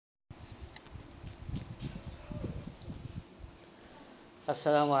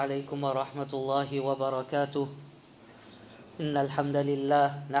السلام عليكم ورحمة الله وبركاته. إن الحمد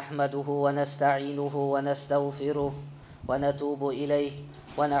لله نحمده ونستعينه ونستغفره ونتوب إليه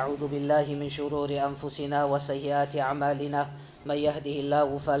ونعوذ بالله من شرور أنفسنا وسيئات أعمالنا. من يهده الله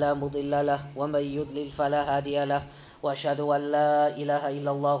فلا مضل له ومن يضلل فلا هادي له، وأشهد أن لا إله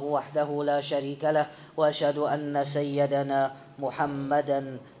إلا الله وحده لا شريك له، وأشهد أن سيدنا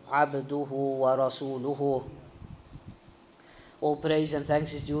محمدا عبده ورسوله. All praise and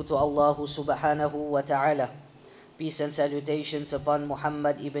thanks is due to Allah subhanahu wa ta'ala. Peace and salutations upon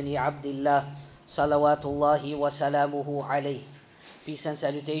Muhammad ibn Abdullah, salawatullahi wa salamuhu alayh. Peace and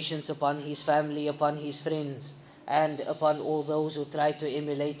salutations upon his family, upon his friends, and upon all those who try to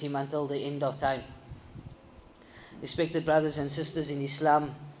emulate him until the end of time. Respected brothers and sisters in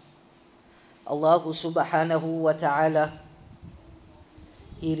Islam, Allah subhanahu wa ta'ala,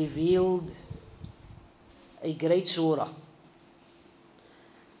 He revealed a great surah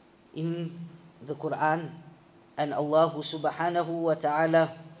in the Quran, and Allah subhanahu wa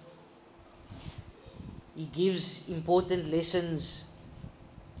ta'ala, He gives important lessons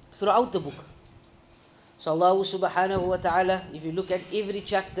throughout the book. So Allah subhanahu wa ta'ala, if you look at every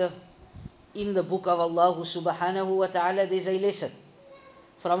chapter in the book of Allah subhanahu wa ta'ala, there's a lesson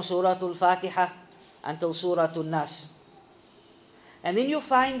from Surah Al-Fatiha until Surah Al-Nas. And then you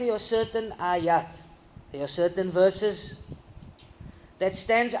find there are certain ayat, there are certain verses that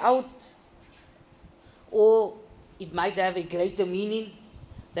stands out, or it might have a greater meaning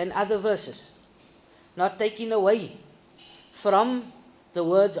than other verses, not taking away from the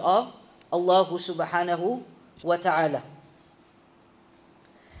words of Allah subhanahu wa ta'ala.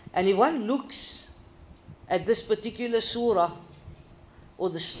 And if one looks at this particular surah,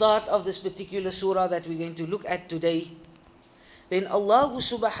 or the start of this particular surah that we're going to look at today, then Allah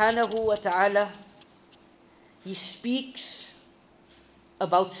subhanahu wa ta'ala, He speaks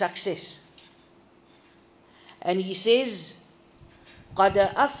about success. And He says, قَدْ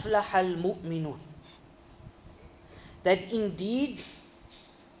أَفْلَحَ الْمُؤْمِنُونَ, that indeed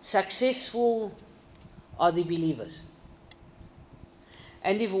successful are the believers.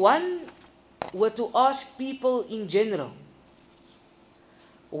 And if one were to ask people in general,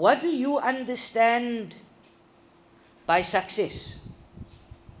 what do you understand by success?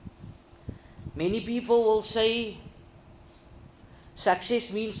 Many people will say,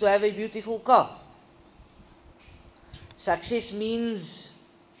 success means to have a beautiful car. Success means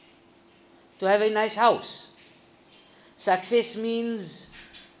to have a nice house. Success means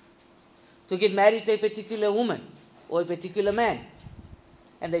to get married to a particular woman or a particular man,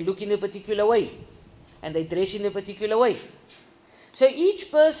 and they look in a particular way, and they dress in a particular way. So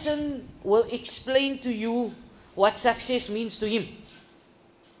each person will explain to you what success means to him.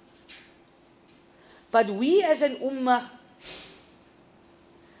 But we as an ummah,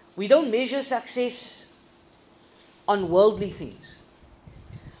 we don't measure success on worldly things.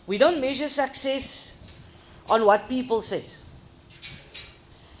 We don't measure success on what people say.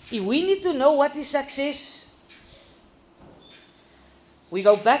 If we need to know what is success, we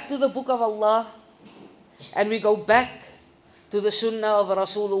go back to the book of Allah, and we go back to the sunnah of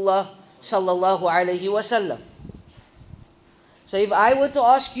Rasulullah sallallahu alayhi wasallam. So if I were to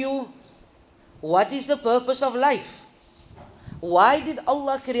ask you, what is the purpose of life? Why did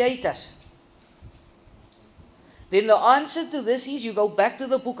Allah create us? Then the answer to this is, you go back to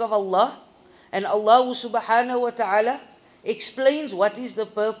the book of Allah, and Allah subhanahu wa ta'ala explains what is the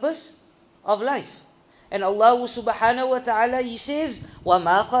purpose of life. And Allah subhanahu wa ta'ala, He says,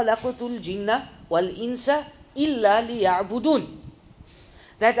 وَمَا خَلَقْتُ الْجِنَّ وَالْإِنسَ إِلَّا لِيَعْبُدُونَ,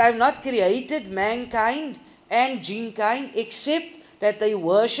 that I have not created mankind and jinnkind except that they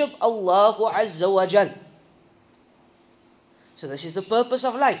worship Allah Azza wa Jal. So this is the purpose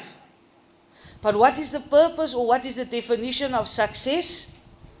of life. But what is the purpose, or what is the definition of success?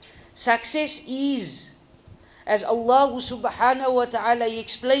 Success is, as Allah subhanahu wa ta'ala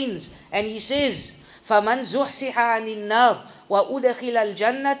explains, and He says, فَمَنْ زُحْسِحَ عَنِ النَّارِ وَأُدْخِلَ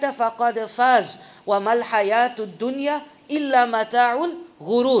الْجَنَّةَ فَقَدْ فَازَ وَمَا الْحَيَاةُ الدُّنْيَا إِلَّا مَتَاعُ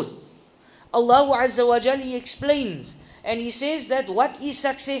الْغُرُورِ. Allah Azza wa Jalla, He explains, and He says that what is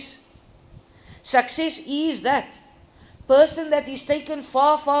success? Success is that person that is taken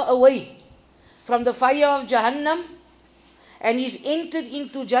far, far away from the fire of Jahannam, and is entered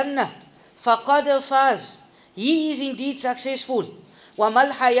into Jannah. فَقَدْ فَازَ, he is indeed successful.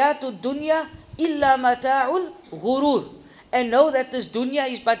 وَمَا الْحَيَاةُ الدُّنْيَا إِلَّا مَتَاعُ الْغُرُورِ, and know that this dunya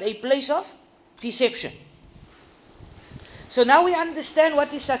is but a place of deception. So now we understand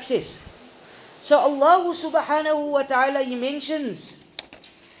what is success. So Allah subhanahu wa ta'ala, He mentions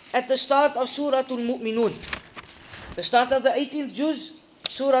at the start of Surah Al-Mu'minun, the start of the 18th juz,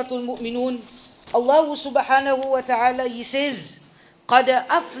 Surah Al-Mu'minun, Allah subhanahu wa ta'ala, He says, قَدْ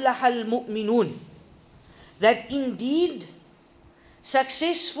أَفْلَحَ الْمُؤْمِنُونَ, that indeed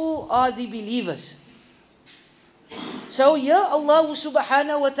successful are the believers. So here Allah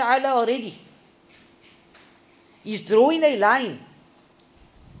subhanahu wa ta'ala already is drawing a line.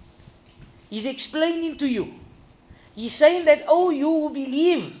 He's explaining to you. He's saying that, oh, you who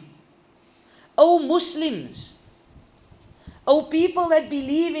believe, oh Muslims, oh people that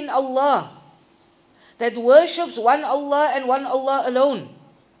believe in Allah, that worships one Allah and one Allah alone,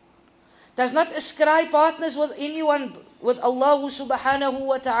 does not ascribe partners with anyone, with Allah subhanahu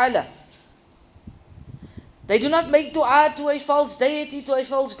wa ta'ala. They do not make dua to a false deity, to a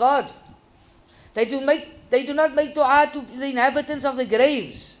false god. They do not make dua to the inhabitants of the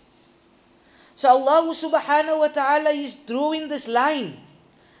graves. So Allah subhanahu wa ta'ala is drawing this line.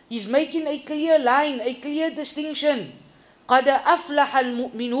 He's making a clear line, a clear distinction. قَدْ أَفْلَحَ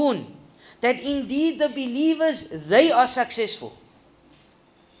الْمُؤْمِنُونَ, that indeed the believers, they are successful.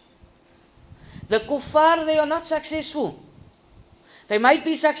 The kuffar, they are not successful. They might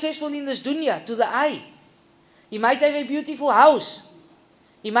be successful in this dunya, to the eye. He might have a beautiful house.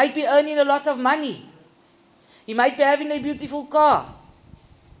 He might be earning a lot of money. He might be having a beautiful car.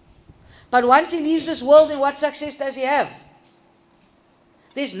 But once he leaves this world, then what success does he have?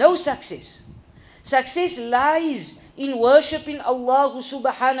 There's no success. Success lies in worshipping Allah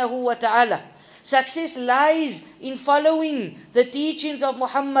subhanahu wa ta'ala. Success lies in following the teachings of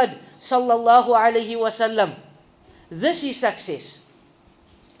Muhammad sallallahu alayhi wasallam. This is success.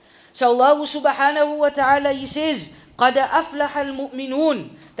 So Allah subhanahu wa ta'ala, He says, قَدْ أَفْلَحَ الْمُؤْمِنُونَ,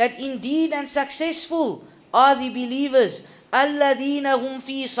 that indeed and successful are the believers, الَّذِينَ هُمْ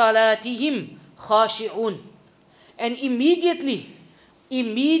فِي صَلَاتِهِمْ خَاشِعُونَ. And immediately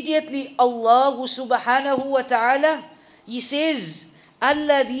Allah subhanahu wa ta'ala, He says,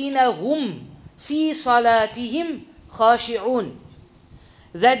 الَّذِينَ هُمْ فِي صَلَاتِهِمْ خَاشِعُونَ,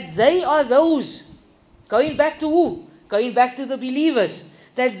 that they are those, going back to who? Going back to the believers,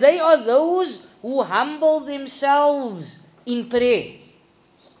 that they are those who humble themselves in prayer.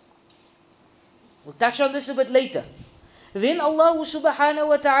 We'll touch on this a bit later. Then Allah subhanahu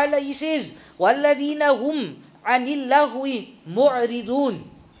wa ta'ala, He says, وَالَّذِينَ هُمْ عَنِ اللَّغْوِ مُعْرِضُونَ,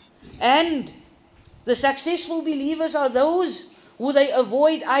 and the successful believers are those who they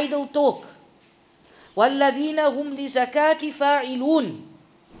avoid idle talk. وَالَّذِينَ هُمْ لِزَكَاةِ فَاعِلُونَ,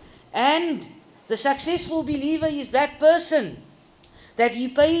 and the successful believer is that person that he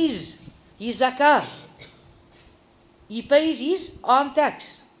pays his zakah, he pays his arm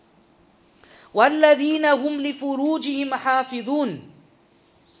tax. وَالَّذِينَ هُمْ لِفُرُوجِهِمْ حَافِظُونَ,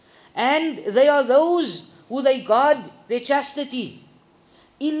 and they are those who they guard their chastity.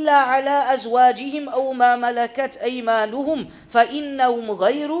 إِلَّا عَلَىٰ أَزْوَاجِهِمْ أَوْ مَا مَلَكَتْ أَيْمَانُهُمْ فَإِنَّهُمْ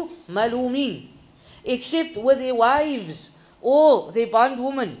غَيْرُ مَلُومِينَ, except with their wives or their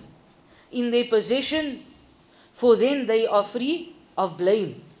bondwomen in their possession, for then they are free of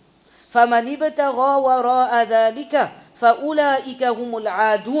blame. فَمَنِ ابْتَغَى وَرَاءَ ذَلِكَ فَأُولَٰئِكَ هُمُ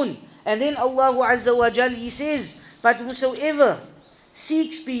الْعَادُونَ. And then Allah Azza wa Jal, He says, but whosoever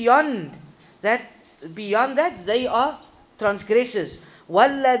seeks beyond that, they are transgressors.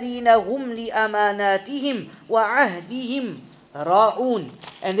 وَالَّذِينَ هُمْ لِأَمَانَاتِهِمْ وَعَهْدِهِمْ رَاعُونَ.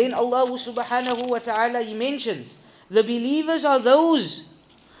 And then Allah subhanahu wa ta'ala, He mentions, the believers are those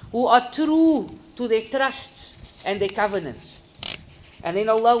who are true to their trusts and their covenants. And then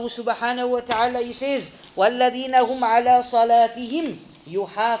Allah subhanahu wa ta'ala, He says, وَالَّذِينَ هُمْ عَلَى صَلَاتِهِمْ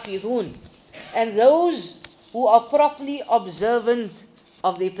يُحَافِظُونَ, and those who are properly observant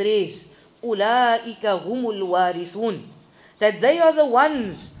of their prayers. أُولَٰئِكَ هُمُ الْوَارِثُونَ, that they are the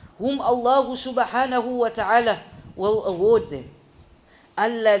ones whom Allah subhanahu wa ta'ala will award them.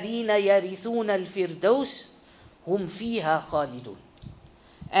 الَّذِينَ يَرِثُونَ الْفِرْدَوْسِ هُمْ فِيهَا خَالِدُونَ.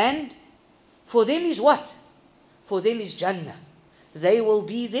 And for them is what? For them is Jannah. They will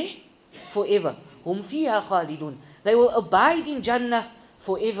be there forever. هُمْ فِيهَا خَالِدُونَ. They will abide in Jannah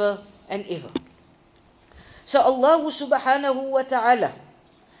forever and ever. So Allah subhanahu wa ta'ala,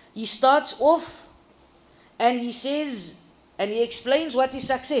 He starts off and He says, and He explains what is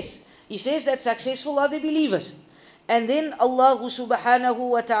success. He says that successful are the believers. And then Allah subhanahu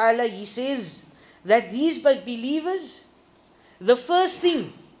wa ta'ala, He says that these believers, the first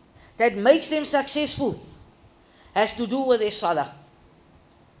thing that makes them successful has to do with their salah.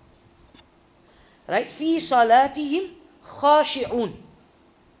 Right? فِي صَلَاتِهِمْ خَاشِعُونَ.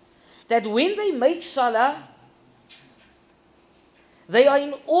 That when they make salah, they are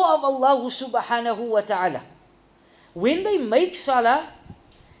in awe of Allah subhanahu wa ta'ala. When they make salah,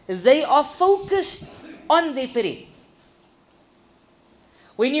 they are focused on their prayer.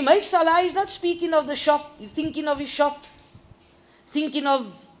 When he makes salah, he's not speaking of the shop. He's thinking of his shop. Thinking of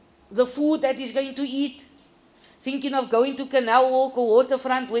the food that he's going to eat. Thinking of going to Canal Walk or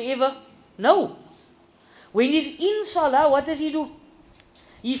Waterfront, wherever. No. When he's in salah, what does he do?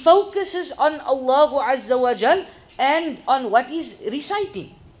 He focuses on Allah Azza wa Jal and on what he's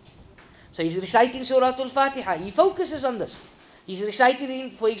reciting. So he's reciting Surah Al-Fatiha. He focuses on this. He's reciting,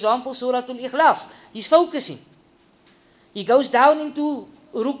 for example, Surah Al-Ikhlas. He's focusing. He goes down into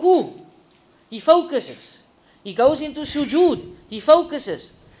ruku. He focuses. He goes into sujood. He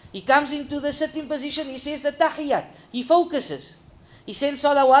focuses. He comes into the sitting position. He says the tahiyyat. He focuses. He sends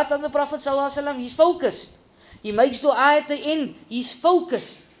salawat on the Prophet ﷺ. He's focused. He makes dua at the end. He's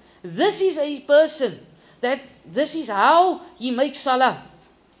focused. This is a person this is how he makes salah.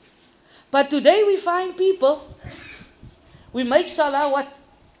 But today we find people, we make salah what?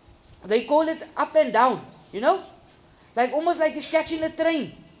 They call it up and down. Like almost like he's catching a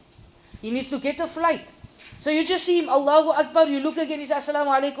train. He needs to get a flight. So you just see him, Allahu Akbar, you look again, he says, Assalamu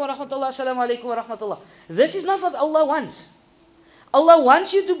alaikum wa rahmatullah, Assalamu alaikum wa rahmatullah. This is not what Allah wants. Allah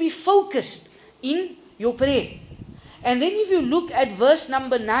wants you to be focused in your prayer. And then if you look at verse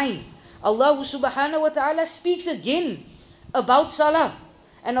number 9, Allah subhanahu wa ta'ala speaks again about salah.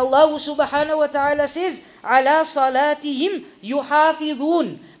 And Allah subhanahu wa ta'ala says, ala salatihim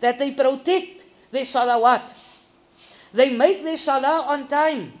yuhafidhun, that they protect their salawat. They make their salah on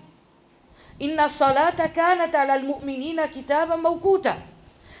time. Inna salata kanat ala al-mu'minina kitaban mawquta.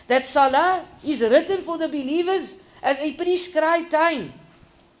 That salah is written for the believers as a prescribed time.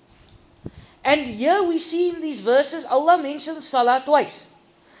 And here we see in these verses, Allah mentions salah twice.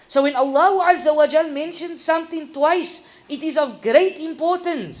 So when Allah Azza wa Jal mentions something twice, it is of great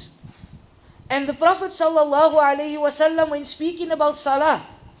importance. And the Prophet sallallahu alaihi wasallam, when speaking about salah,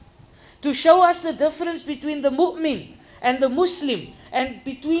 to show us the difference between the mu'min and the Muslim, and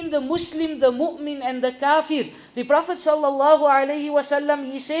between the Muslim, the mu'min and the kafir, the Prophet sallallahu alaihi wasallam,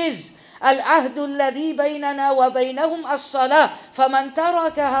 he says, العهد الذي بيننا وبينهم الصلاة فمن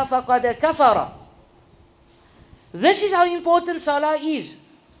تركها فقد كفر. This is how important salah is.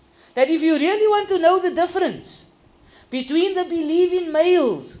 That if you really want to know the difference between the believing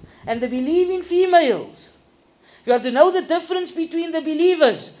males and the believing females, if you want to know the difference between the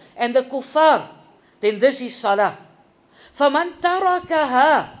believers and the kuffar, then this is salah. فَمَنْ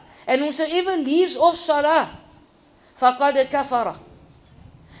تَرَكَهَا, and whosoever leaves off salah, فَقَدْ كَفَرَ.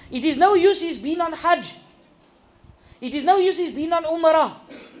 It is no use he's been on Hajj. It is no use he's been on Umrah.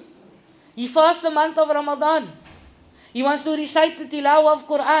 He fasts the month of Ramadan. He wants to recite the tilawah of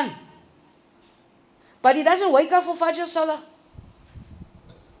Quran. But he doesn't wake up for Fajr Salah.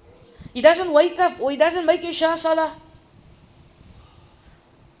 He doesn't wake up, or he doesn't make Isha Salah.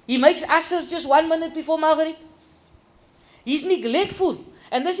 He makes Asr just 1 minute before Maghrib. He's neglectful.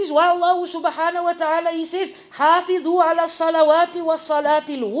 And this is why Allah subhanahu wa ta'ala, He says, حَافِظُوا عَلَى الصَّلَوَاتِ وَالصَّلَاةِ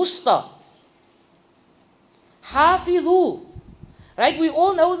الْوُسْطَى. حَافِظُوا. Right, we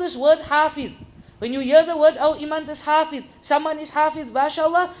all know this word hafiz. When you hear the word, oh, Iman is hafiz, someone is hafiz,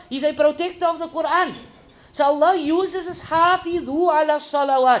 mashallah, he's a protector of the Quran. So Allah uses this hafidhu ala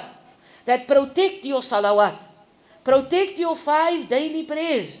salawat, that protect your salawat, protect your 5 daily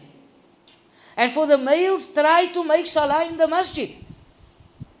prayers. And for the males, try to make salah in the masjid.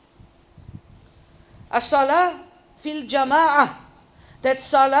 As-salah fil jama'ah, that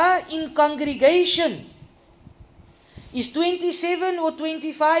salah in congregation, is 27 or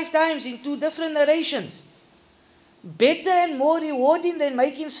 25 times in 2 different narrations better and more rewarding than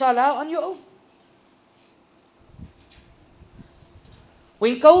making salah on your own.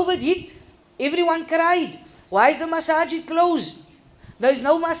 When COVID hit, everyone cried, why is the masajid closed? There's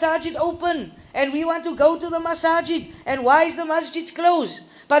no masajid open, and we want to go to the masajid, and why is the masjids closed?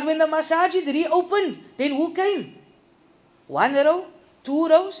 But when the masajid reopened, then who came? 1 row? 2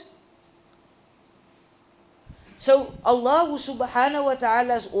 rows? So Allah subhanahu wa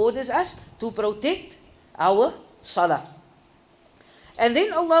ta'ala orders us to protect our salah. And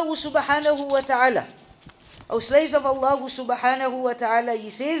then Allah subhanahu wa ta'ala, O slaves of Allah subhanahu wa ta'ala, He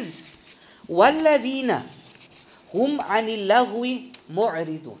says, وَالَّذِينَ هُمْ عَنِ اللَّغْوِ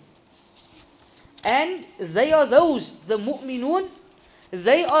مُعْرِضُونَ. And they are those, the mu'minun,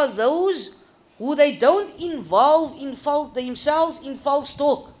 they are those who they don't involve themselves in false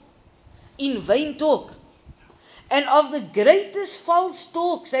talk, in vain talk. And of the greatest false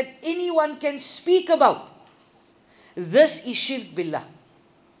talks that anyone can speak about, this is shirk billah.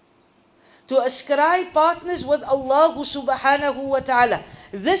 To ascribe partners with Allah subhanahu wa ta'ala.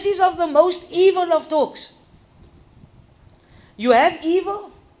 This is of the most evil of talks. You have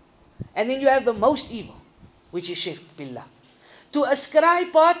evil, and then you have the most evil, which is shirk billah. to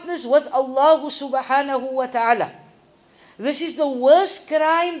ascribe partners with Allah subhanahu wa ta'ala. This is the worst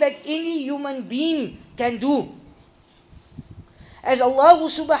crime that any human being can do. As Allah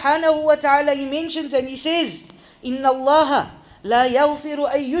subhanahu wa ta'ala, He mentions and He says, إِنَّ اللَّهَ لَا يَغْفِرُ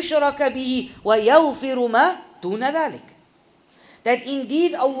أَن يُشْرَكَ بِهِ وَيَغْفِرُ مَا دُونَ ذَلِكَ. That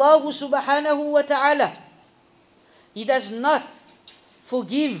indeed Allah subhanahu wa ta'ala, He does not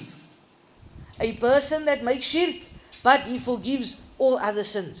forgive a person that makes shirk, but He forgives all other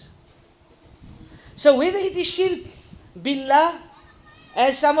sins. So whether it is shirk billah,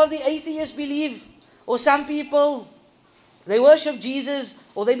 as some of the atheists believe, or some people, they worship Jesus,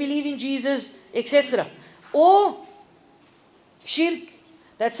 or they believe in Jesus, etc. Or shirk,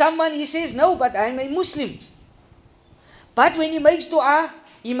 that someone, he says, no, but I'm a Muslim. But when he makes dua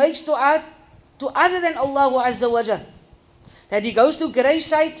to other than Allah Azza wa Jal. That he goes to grave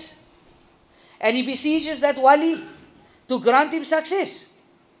sites, and he besieges that wali to grant him success.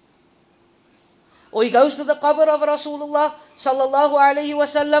 Or he goes to the qabr of Rasulullah sallallahu alayhi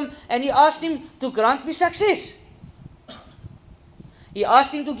wasallam, and he asks him to grant me success. He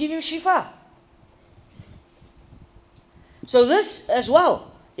asked him to give him shifa. So this as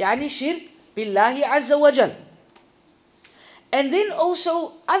well, yani shirk billahi azza wa jal. And then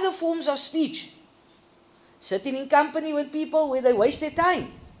also other forms of speech. Sitting in company with people where they waste their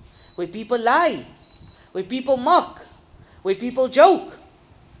time, where people lie, where people mock, where people joke.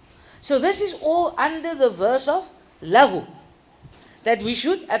 So this is all under the verse of lahu, that we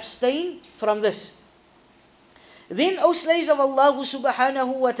should abstain from this. Then, O slaves of Allah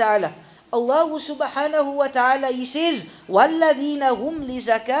subhanahu wa ta'ala, Allah subhanahu wa ta'ala, He says, وَالَّذِينَ هُمْ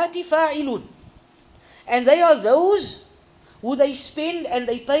لِزَكَاةِ فَاعِلُونَ. And they are those who they spend and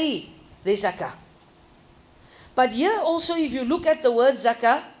they pay their zakah. But here also, if you look at the word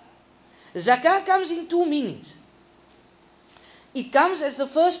zakah, zakah comes in two meanings. It comes as the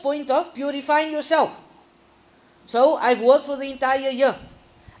first point of purifying yourself. So, I've worked for the entire year.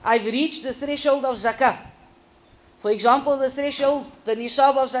 I've reached the threshold of zakah. For example, the threshold, the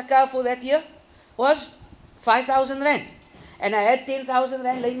nisab of zakah for that year was 5,000 rand. And I had 10,000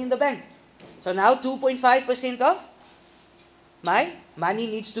 rand lying in the bank. So now 2.5% of my money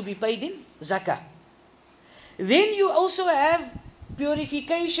needs to be paid in zakah. Then you also have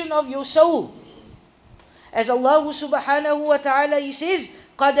purification of your soul. As Allah subhanahu wa ta'ala, He says,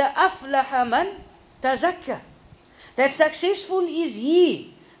 قَدْ أَفْلَحَ مَنْ تَزَكَّى. That successful is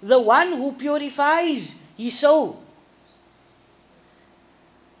he, the one who purifies his soul.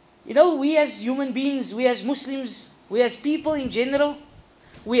 You know, we as human beings, we as Muslims, we as people in general,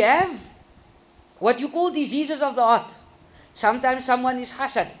 we have what you call diseases of the heart. Sometimes someone is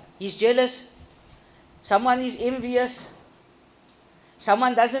hasad, he's jealous. Someone is envious.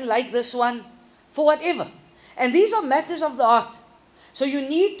 Someone doesn't like this one, for whatever. And these are matters of the heart. So you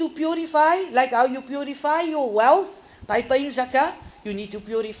need to purify, like how you purify your wealth by paying zakah, you need to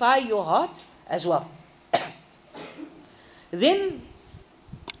purify your heart as well. Then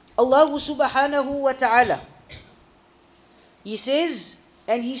Allah subhanahu wa ta'ala, He says,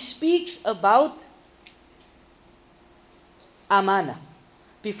 and He speaks about amana.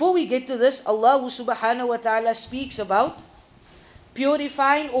 Before we get to this, Allah subhanahu wa ta'ala speaks about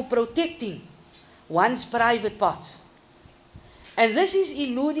purifying or protecting one's private parts. And this is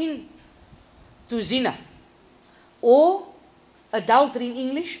alluding to zina, or adultery in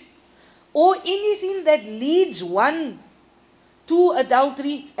English, or anything that leads one to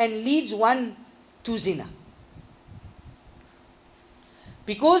adultery and leads one to zina.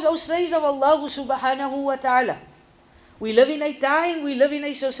 Because, O slaves of Allah subhanahu wa ta'ala, we live in a time, we live in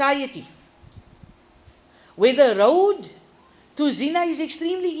a society where the road to zina is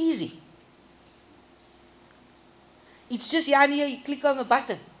extremely easy. It's just you click on a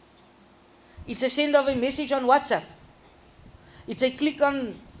button. It's a send of a message on WhatsApp. It's a click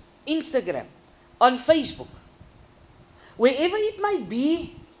on Instagram, on Facebook. Wherever it might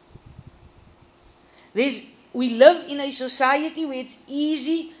be, we live in a society where it's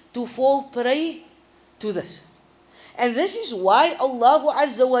easy to fall prey to this. And this is why Allah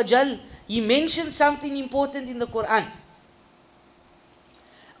Azza wa Jal, He mentioned something important in the Quran.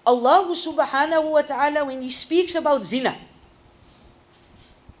 Allah subhanahu wa ta'ala, when He speaks about zina,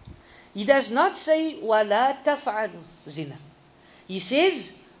 He does not say, وَلَا تَفْعَلُ zina. He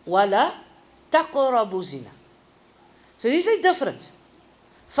says, وَلَا تَقْرَبُ zina. So this is a difference.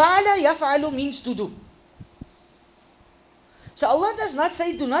 فَعَلَ يَفْعَلُ means to do. So Allah does not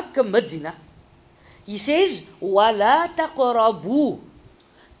say, do not commit zina. He says, وَلَا تَقْرَبُ.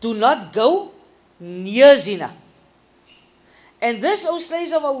 Do not go near zina. And this, O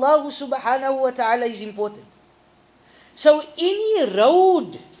slaves of Allah subhanahu wa ta'ala, is important. So any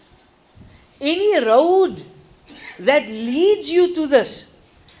road that leads you to this,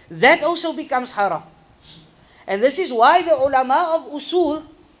 that also becomes haram. And this is why the ulama of usul,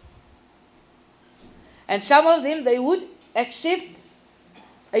 and some of them, they would accept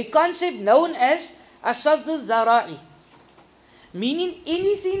a concept known as asaddu dhara'i, meaning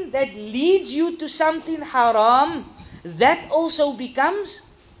anything that leads you to something haram, that also becomes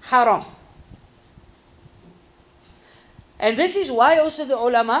haram. And this is why also the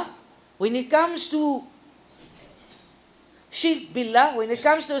ulama, when it comes to shirk billah, when it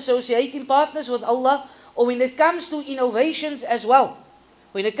comes to associating partners with Allah, or when it comes to innovations as well,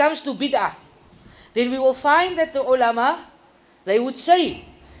 when it comes to bid'ah, then we will find that the ulama, they would say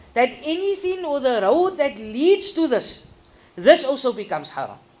that anything or the road that leads to this also becomes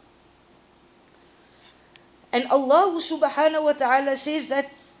haram. And Allah subhanahu wa ta'ala says that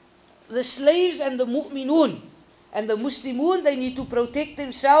the slaves and the mu'minun and the Muslimun, they need to protect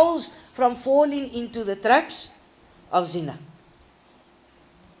themselves from falling into the traps of zina.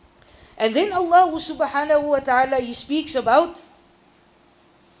 And then Allah subhanahu wa ta'ala, He speaks about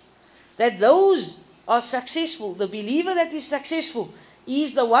that those are successful. The believer that is successful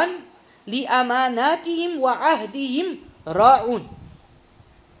is the one لِأَمَانَاتِهِمْ وَعَهْدِهِمْ رَاعُونَ,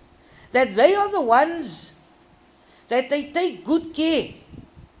 that they are the ones that they take good care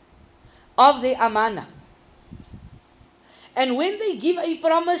of their amana. And when they give a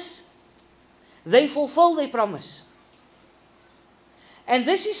promise, they fulfill their promise. And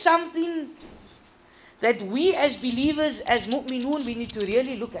this is something that we as believers, as mu'minun, we need to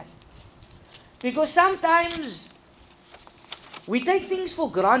really look at. Because sometimes we take things for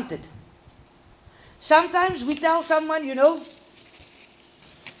granted. Sometimes we tell someone,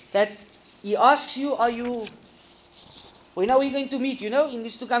 that he asks you, when are we going to meet? He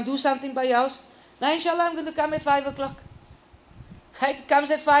needs to come do something by your house. Now, inshallah, I'm going to come at 5 o'clock. It comes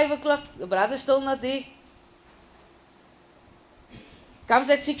at 5 o'clock, the brother's still not there. Comes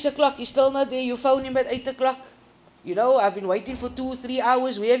at 6 o'clock, he's still not there. You phone him at 8 o'clock. I've been waiting for 2-3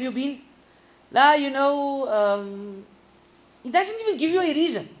 hours. Where have you been? Now, he doesn't even give you a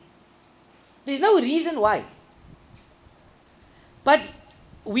reason. There's no reason why. But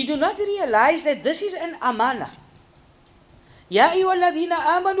we do not realize that this is an amana. Ya ayyuhalladhina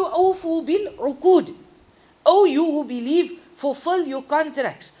amanu awfu bil uqud. Oh, you who believe, fulfill your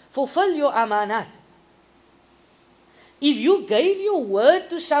contracts, fulfill your amanat. If you gave your word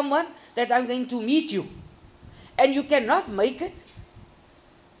to someone that I'm going to meet you, and you cannot make it,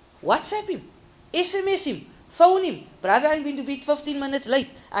 WhatsApp him, SMS him, phone him. Brother, I'm going to be 15 minutes late.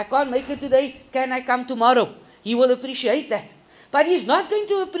 I can't make it today. Can I come tomorrow? He will appreciate that. But he's not going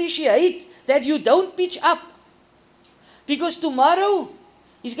to appreciate that you don't pitch up. Because tomorrow,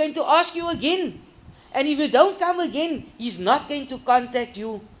 he's going to ask you again. And if you don't come again, he's not going to contact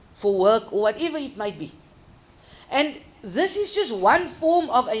you for work or whatever it might be. And this is just one form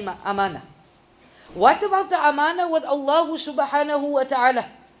of amana. What about the amana with Allah subhanahu wa ta'ala?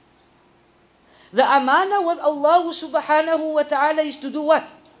 The amana with Allah subhanahu wa ta'ala is to do what?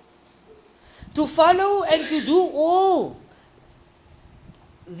 To follow and to do all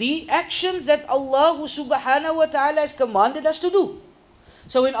the actions that Allah subhanahu wa ta'ala has commanded us to do.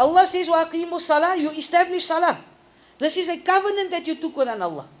 So when Allah says, وَأَقِيمُوا الصَّلَاةِ, you establish salah. This is a covenant that you took with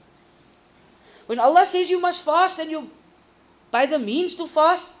Allah. When Allah says you must fast and you by the means to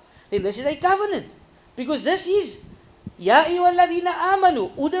fast, then this is a covenant. Because this is Ya ayyuhalladhina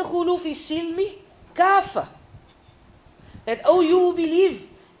amanu udkhulu fi silmi kafa. That, oh, you who believe,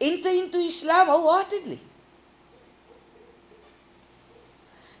 enter into Islam wholeheartedly.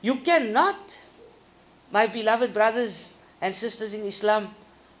 You cannot, my beloved brothers and sisters in Islam,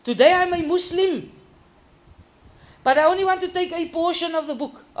 today I'm a Muslim, but I only want to take a portion of the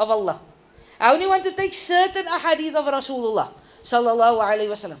book of Allah. I only want to take certain ahadith of Rasulullah sallallahu alayhi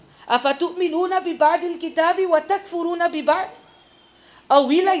wa sallam. أَفَتُؤْمِنُونَ بِبَعْدِ الْكِتَابِ وَتَكْفُرُونَ بِبَعْدِ. Are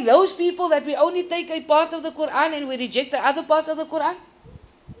we like those people that we only take a part of the Quran and we reject the other part of the Quran?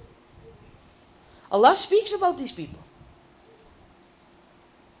 Allah speaks about these people.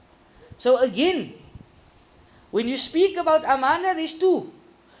 So again, when you speak about amana, there's two.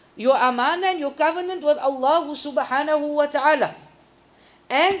 Your amana and your covenant with Allah subhanahu wa ta'ala.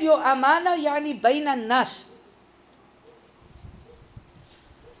 And your amana yani bayna nas.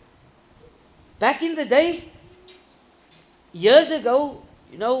 Back in the day, years ago,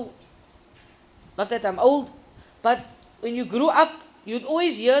 not that I'm old, but when you grew up, you'd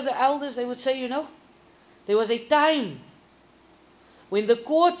always hear the elders, they would say, there was a time when the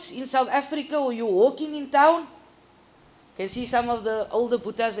courts in South Africa, or you're walking in town, you can see some of the older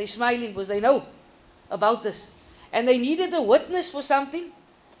Buddhas, they're smiling because they know about this. and they needed a witness for something,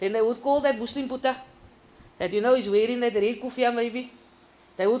 then they would call that Muslim Puta, that is wearing that red kufiya maybe.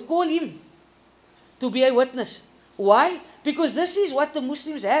 They would call him to be a witness. Why? Because this is what the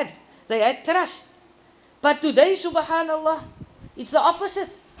Muslims had. They had trust. But today, subhanallah, it's the opposite.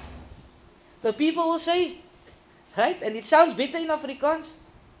 The people will say, right, and it sounds better in Afrikaans,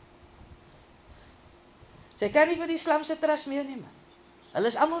 sy kan nie vir die Islam se trust meer nie, man. Hulle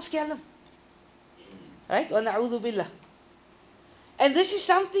is almal skelm. Right? Wa na'udhu billah. And this is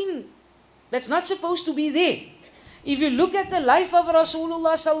something that's not supposed to be there. If you look at the life of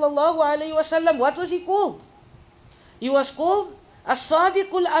Rasulullah sallallahu alaihi wasallam, what was he called? He was called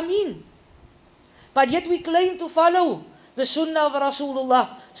As-Sadiqul Amin. But yet we claim to follow the sunnah of Rasulullah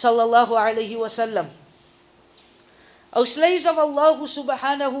sallallahu alaihi wasallam. O slaves of Allah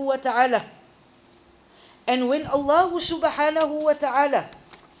subhanahu wa ta'ala, and when Allah subhanahu wa ta'ala,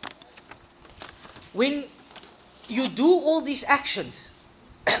 when you do all these actions,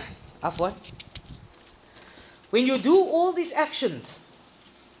 afwan, when you do all these actions,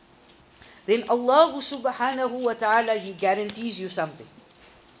 then Allah subhanahu wa ta'ala, He guarantees you something.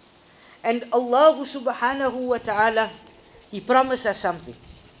 And Allah subhanahu wa ta'ala, He promises something.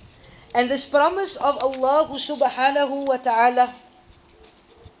 And this promise of Allah subhanahu wa ta'ala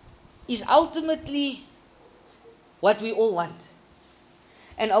is ultimately what we all want.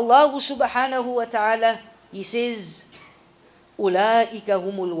 And Allah subhanahu wa ta'ala, He says, أُولَٰئِكَ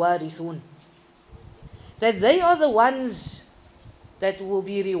هُمُ الْوَارِثُونَ, that they are the ones that will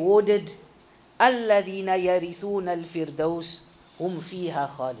be rewarded. الَّذِينَ يَرِثُونَ الْفِرْدَوْسِ هُمْ فِيهَا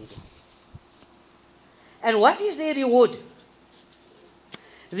خَالِدُونَ. And what is their reward?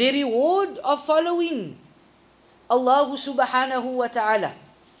 The reward of following Allah subhanahu wa ta'ala.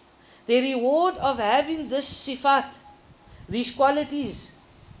 The reward of having this sifat, these qualities,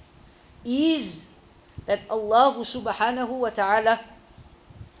 is that Allah subhanahu wa ta'ala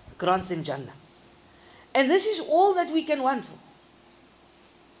grants them Jannah. And this is all that we can want for.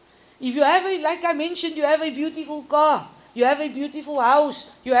 If you have like I mentioned, you have a beautiful car, you have a beautiful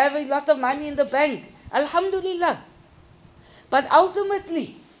house, you have a lot of money in the bank, alhamdulillah. But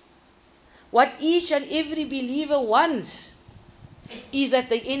ultimately, what each and every believer wants is that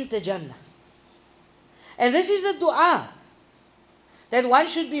they enter Jannah. And this is the dua that one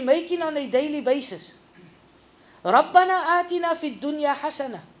should be making on a daily basis. رَبَّنَا آتِنَا فِي الدُّنْيَا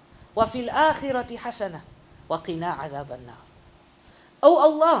حَسَنَةً وَفِي الْآخِرَةِ حَسَنَةً وَقِنَا عَذَابَ النَّارِ. O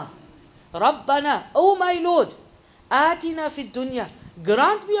Allah, Rabbana, O my Lord, آتِنَا فِي الدُّنْيا,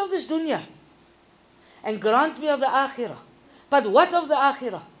 grant me of this dunya, and grant me of the akhirah. But what of the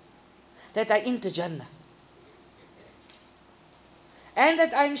akhirah? That I enter Jannah. And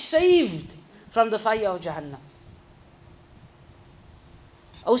that I am saved from the fire of Jahannam.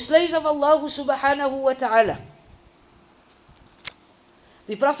 O slaves of Allah subhanahu wa ta'ala,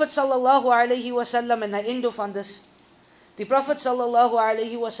 the Prophet sallallahu alaihi wasallam, and I end off on this, the Prophet sallallahu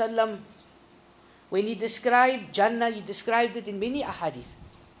alaihi wasallam, when he described Jannah, he described it in many ahadith.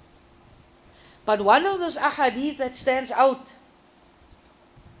 But one of those ahadith that stands out,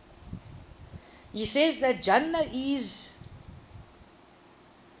 he says that Jannah is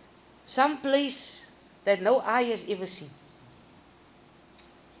some place that no eye has ever seen.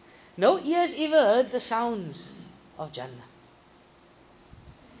 No ears ever heard the sounds of Jannah.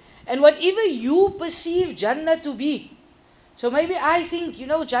 And whatever you perceive Jannah to be, so maybe I think,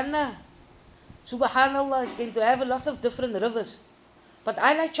 Jannah, subhanallah, is going to have a lot of different rivers. But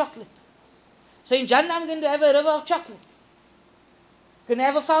I like chocolate. So in Jannah I'm going to have a river of chocolate. I'm going to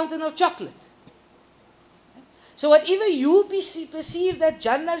have a fountain of chocolate. So whatever you perceive that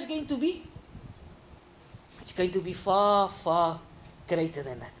Jannah is going to be, it's going to be far, far greater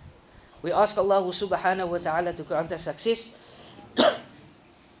than that. We ask Allah subhanahu wa ta'ala to grant us success.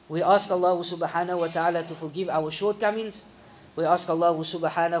 We ask Allah subhanahu wa ta'ala to forgive our shortcomings. We ask Allah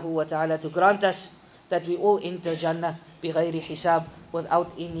subhanahu wa ta'ala to grant us that we all enter Jannah بغير hisab,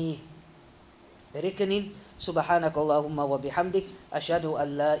 without any reckoning. سبحانك اللهم وبحمدك أشهد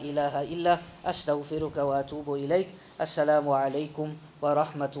أن لا إله إلا أستغفرك وأتوب إليك. السلام عليكم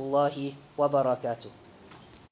ورحمة الله وبركاته.